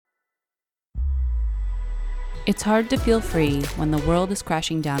It's hard to feel free when the world is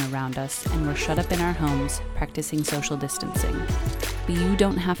crashing down around us and we're shut up in our homes practicing social distancing. But you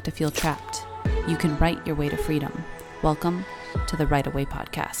don't have to feel trapped. You can write your way to freedom. Welcome to the Right Away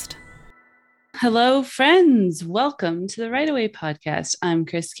Podcast. Hello, friends. Welcome to the Right Away Podcast. I'm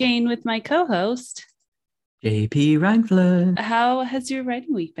Chris Kane with my co-host, JP Reinfeld. How has your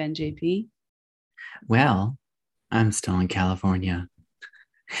writing week been, JP? Well, I'm still in California.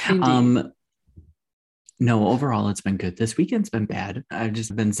 Indeed. No, overall it's been good. This weekend's been bad. I've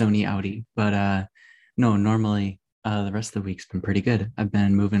just been zony outy, but no, normally the rest of the week's been pretty good. I've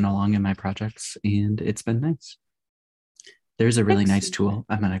been moving along in my projects and it's been nice. There's a really nice Excellent.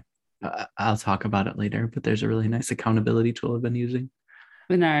 tool. I'll talk about it later, but there's a really nice accountability tool I've been using.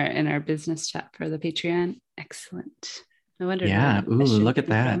 In our business chat for the Patreon. Excellent. I wondered where Yeah. that Ooh, question look at came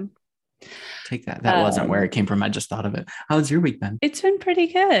that. from. Take that. That wasn't where it came from. I just thought of it. How's your week been? It's been pretty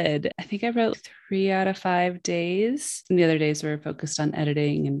good. I think I wrote 3 out of 5 days. And the other days were focused on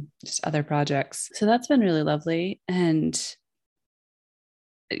editing and just other projects. So that's been really lovely. And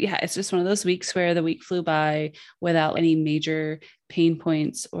yeah, it's just one of those weeks where the week flew by without any major pain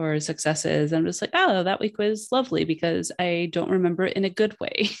points or successes. I'm just like, oh, that week was lovely because I don't remember it in a good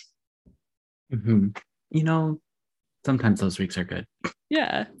way. Mm-hmm. You know, sometimes those weeks are good.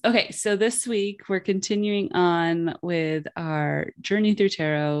 Yeah. Okay. So this week we're continuing on with our journey through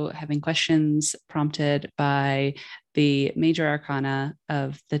tarot, having questions prompted by the major arcana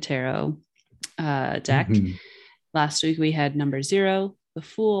of the tarot deck. Mm-hmm. Last week we had number 0, the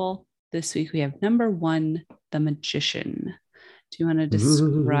Fool. This week we have number 1, the Magician. Do you want to Ooh.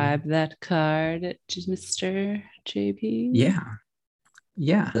 describe that card, Mr. JP? Yeah.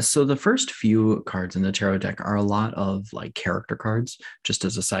 Yeah. So the first few cards in the tarot deck are a lot of like character cards, just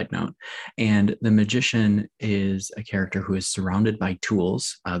as a side note. And the magician is a character who is surrounded by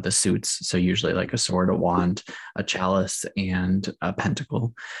tools, the suits. So usually like a sword, a wand, a chalice, and a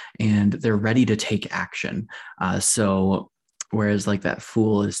pentacle. And they're ready to take action. So whereas like that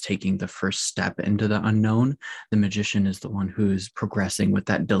fool is taking the first step into the unknown, the magician is the one who's progressing with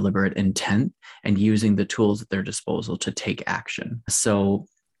that deliberate intent and using the tools at their disposal to take action. So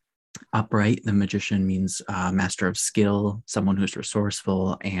upright, the magician means master of skill, someone who's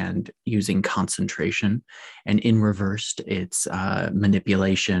resourceful and using concentration. And in reversed, it's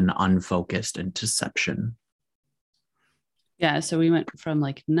manipulation, unfocused, and deception. Yeah, so we went from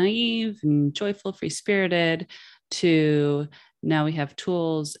like naive and joyful, free spirited to now we have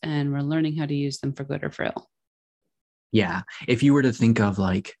tools and we're learning how to use them for good or for ill. Yeah. If you were to think of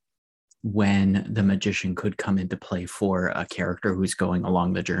like when the magician could come into play for a character who's going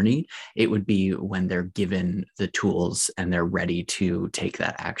along the journey, it would be when they're given the tools and they're ready to take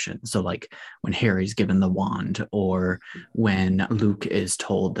that action. So like when Harry's given the wand, or when Luke is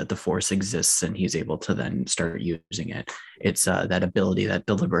told that the force exists and he's able to then start using it. It's that ability, that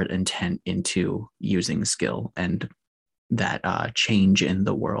deliberate intent into using skill and that change in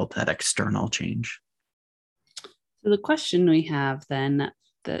the world, that external change. So the question we have then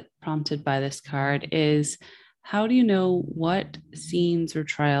that prompted by this card is, how do you know what scenes or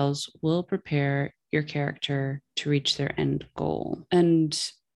trials will prepare your character to reach their end goal? And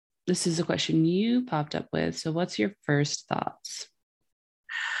this is a question you popped up with. So what's your first thoughts?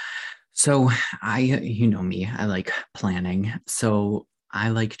 So you know me, I like planning. So I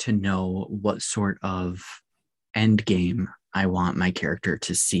like to know what sort of end game I want my character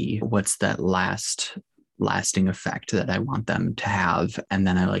to see. What's that lasting effect that I want them to have? And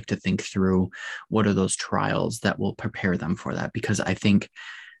then I like to think through what are those trials that will prepare them for that, because I think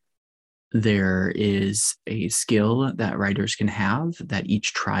there is a skill that writers can have, that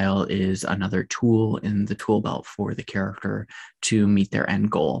each trial is another tool in the tool belt for the character to meet their end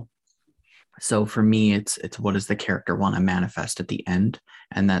goal. So for me, it's what does the character want to manifest at the end?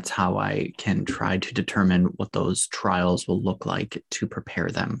 And that's how I can try to determine what those trials will look like to prepare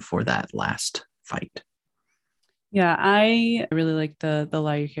them for that last fight. Yeah, I really like the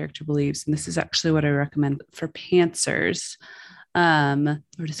lie your character believes, and this is actually what I recommend for pantsers,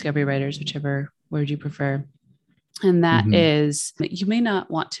 or discovery writers, whichever word you prefer. And that Mm-hmm. is, you may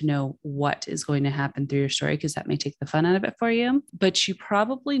not want to know what is going to happen through your story because that may take the fun out of it for you, but you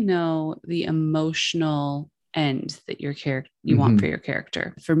probably know the emotional end that you want for Mm-hmm. your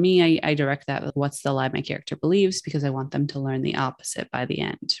character. For me, I direct that with what's the lie my character believes, because I want them to learn the opposite by the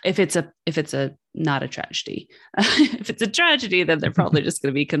end. If it's a not a tragedy. If it's a tragedy, then they're probably just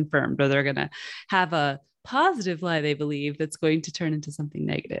going to be confirmed, or they're going to have a positive lie they believe that's going to turn into something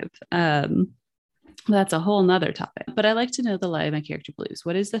negative. That's a whole nother topic. But I like to know the lie my character believes.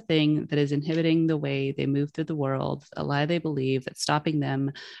 What is the thing that is inhibiting the way they move through the world, a lie they believe that's stopping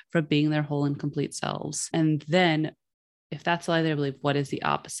them from being their whole and complete selves? And then, if that's the lie they believe, what is the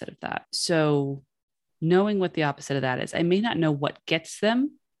opposite of that? So, knowing what the opposite of that is, I may not know what gets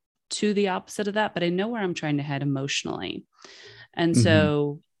them to the opposite of that, but I know where I'm trying to head emotionally. And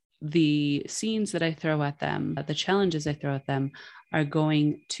so, the scenes that I throw at them, the challenges I throw at them, are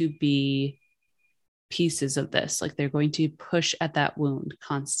going to be pieces of this. Like they're going to push at that wound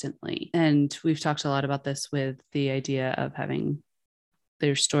constantly. And we've talked a lot about this with the idea of having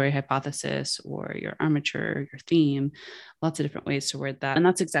their story hypothesis or your armature, your theme, lots of different ways to word that. And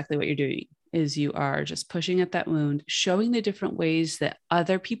that's exactly what you're doing, is you are just pushing at that wound, showing the different ways that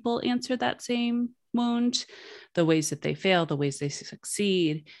other people answer that same wound, the ways that they fail, the ways they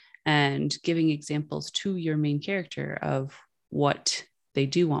succeed, and giving examples to your main character of what they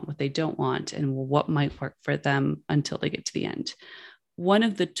do want, what they don't want, and what might work for them until they get to the end. One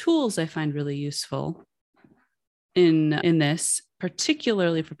of the tools I find really useful in this,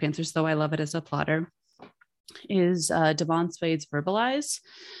 particularly for Pantsers, though I love it as a plotter, is Devon Spade's Verbalize.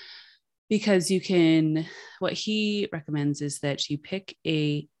 Because what he recommends is that you pick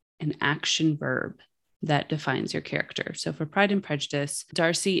an action verb that defines your character. So for Pride and Prejudice,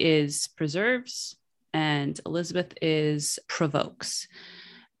 Darcy is preserves and Elizabeth is provokes.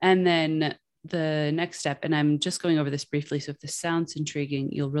 And then the next step, and I'm just going over this briefly, so if this sounds intriguing,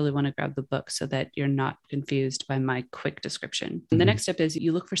 you'll really want to grab the book so that you're not confused by my quick description. And the next step is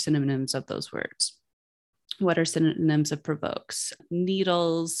you look for synonyms of those words. What are synonyms of provokes?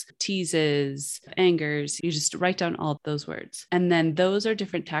 Needles, teases, angers. You just write down all of those words. And then those are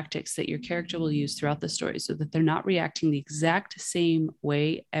different tactics that your character will use throughout the story so that they're not reacting the exact same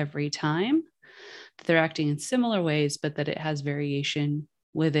way every time. They're acting in similar ways, but that it has variation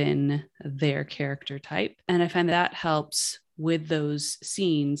within their character type. And I find that helps with those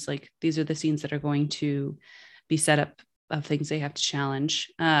scenes. Like these are the scenes that are going to be set up of things they have to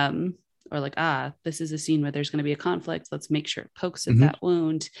challenge. Or like, this is a scene where there's going to be a conflict. Let's make sure it pokes at that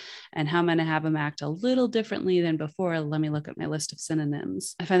wound. And how I'm going to have them act a little differently than before. Let me look at my list of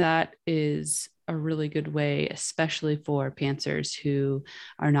synonyms. I find that is a really good way, especially for pantsers who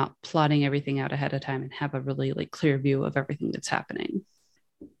are not plotting everything out ahead of time and have a really clear view of everything that's happening.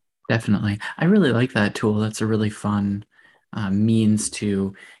 Definitely. I really like that tool. That's a really fun means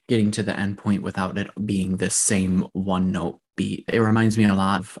to getting to the end point without it being this same one note beat. It reminds me a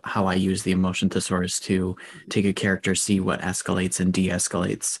lot of how I use the emotion thesaurus to take a character, see what escalates and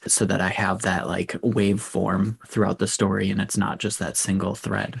de-escalates so that I have that waveform throughout the story and it's not just that single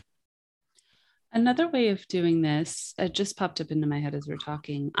thread. Another way of doing this, it just popped up into my head as we're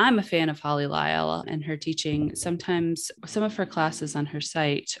talking. I'm a fan of Holly Lyle and her teaching. Sometimes some of her classes on her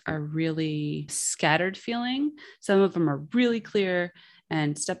site are really scattered feeling. Some of them are really clear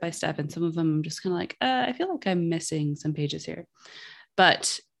and step by step. And some of them I'm just kind of like, I feel like I'm missing some pages here.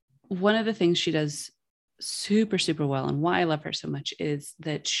 But one of the things she does super, super well, and why I love her so much, is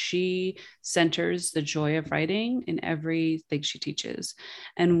that she centers the joy of writing in everything she teaches.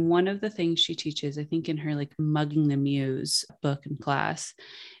 And one of the things she teaches, I think in her Mugging the Muse book and class,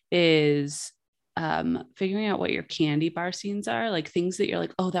 is figuring out what your candy bar scenes are, like things that you're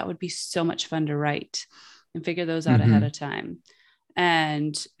like, oh, that would be so much fun to write, and figure those out ahead of time.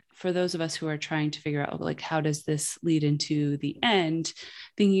 And for those of us who are trying to figure out how does this lead into the end,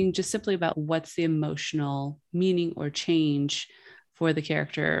 thinking just simply about what's the emotional meaning or change for the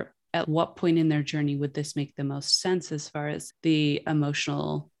character, at what point in their journey would this make the most sense as far as the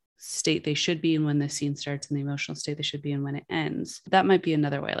emotional state they should be in when the scene starts and the emotional state they should be in when it ends. That might be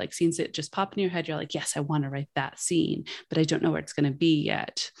another way, scenes that just pop in your head. You're like, yes, I want to write that scene, but I don't know where it's going to be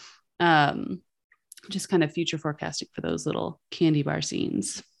yet. Just kind of future forecasting for those little candy bar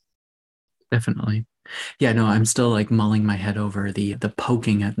scenes. Definitely. Yeah, no, I'm still mulling my head over the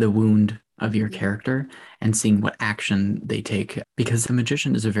poking at the wound of your character and seeing what action they take, because the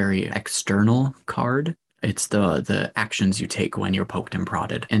Magician is a very external card. It's the actions you take when you're poked and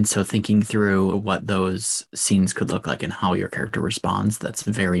prodded. And so thinking through what those scenes could look like and how your character responds, that's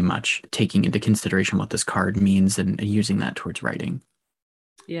very much taking into consideration what this card means and using that towards writing.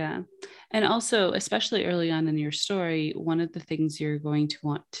 Yeah. And also, especially early on in your story, one of the things you're going to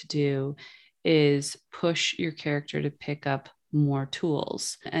want to do is push your character to pick up more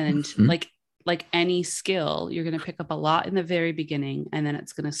tools. And like any skill, you're going to pick up a lot in the very beginning, and then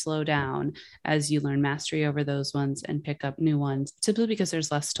it's going to slow down as you learn mastery over those ones and pick up new ones, simply because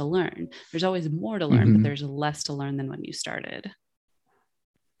there's less to learn. There's always more to learn, but there's less to learn than when you started.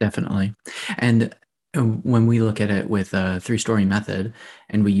 Definitely. And When we look at it with a three-story method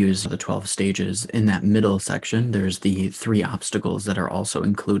and we use the 12 stages, in that middle section, there's the three obstacles that are also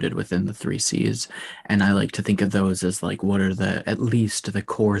included within the three C's. And I like to think of those as like, what are at least the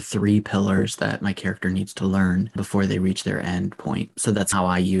core three pillars that my character needs to learn before they reach their end point. So that's how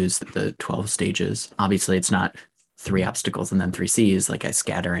I use the 12 stages. Obviously, it's not three obstacles and then three C's. Like I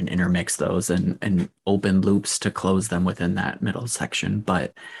scatter and intermix those and open loops to close them within that middle section.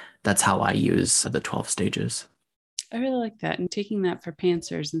 But that's how I use the 12 stages. I really like that. And taking that for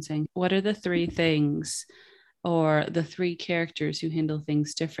pantsers and saying, what are the three things or the three characters who handle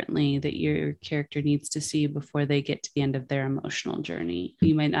things differently that your character needs to see before they get to the end of their emotional journey?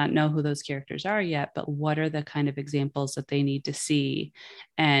 You might not know who those characters are yet, but what are the kind of examples that they need to see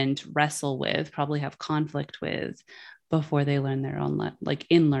and wrestle with, probably have conflict with before they learn their own, like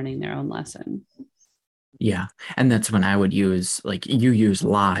in learning their own lesson? Yeah. And that's when I would use, like, you use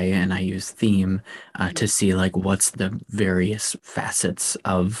lie and I use theme to see, like, what's the various facets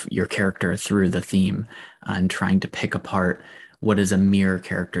of your character through the theme and trying to pick apart what does a mirror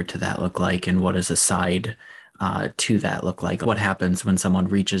character to that look like and what does a side to that look like. What happens when someone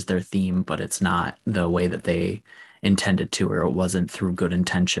reaches their theme, but it's not the way that they intended to, or it wasn't through good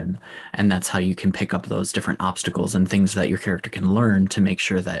intention. And that's how you can pick up those different obstacles and things that your character can learn to make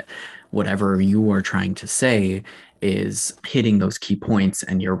sure that whatever you are trying to say is hitting those key points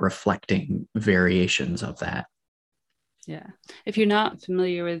and you're reflecting variations of that. Yeah. If you're not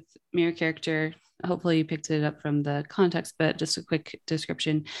familiar with mirror character, hopefully you picked it up from the context, but just a quick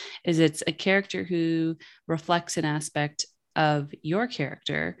description is it's a character who reflects an aspect of your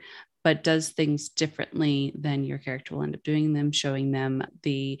character, but does things differently than your character will end up doing them, showing them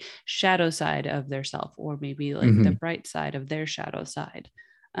the shadow side of their self, or maybe like the bright side of their shadow side.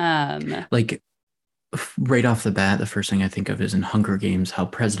 Like right off the bat, the first thing I think of is in Hunger Games, how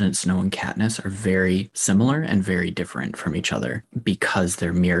President Snow and Katniss are very similar and very different from each other because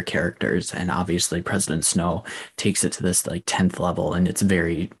they're mirror characters. And obviously, President Snow takes it to this like 10th level and it's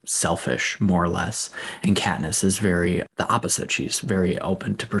very selfish, more or less. And Katniss is very the opposite. She's very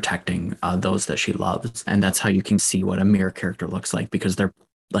open to protecting those that she loves. And that's how you can see what a mirror character looks like because they're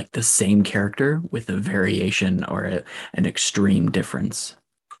like the same character with a variation or an extreme difference.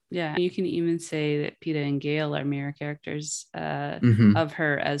 Yeah, you can even say that Peeta and Gale are mirror characters of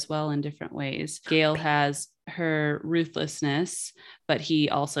her as well in different ways. Gale has her ruthlessness, but he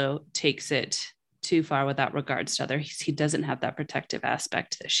also takes it too far without regards to others. He doesn't have that protective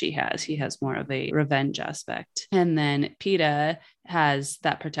aspect that she has. He has more of a revenge aspect. And then Peeta has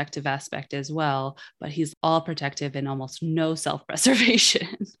that protective aspect as well, but he's all protective and almost no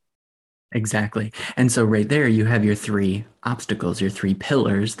self-preservation. Exactly. And so right there you have your three obstacles, your three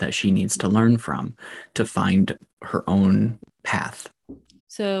pillars that she needs to learn from to find her own path.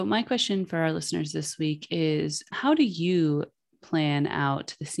 So my question for our listeners this week is, how do you plan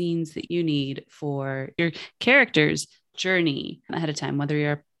out the scenes that you need for your character's journey ahead of time, whether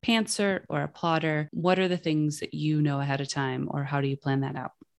you're a pantser or a plotter? What are the things that you know ahead of time, or how do you plan that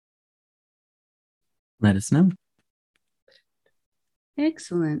out? Let us know.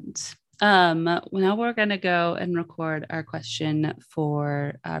 Excellent. Now we're going to go and record our question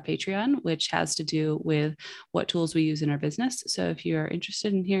for our Patreon, which has to do with what tools we use in our business. So if you're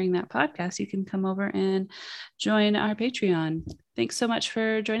interested in hearing that podcast, you can come over and join our Patreon. Thanks so much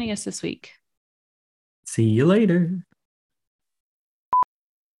for joining us this week. See you later.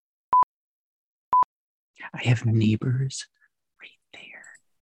 I have neighbors right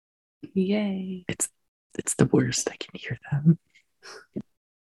there. Yay. It's the worst. I can hear them.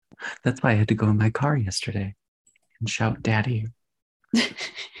 That's why I had to go in my car yesterday and shout, "Daddy."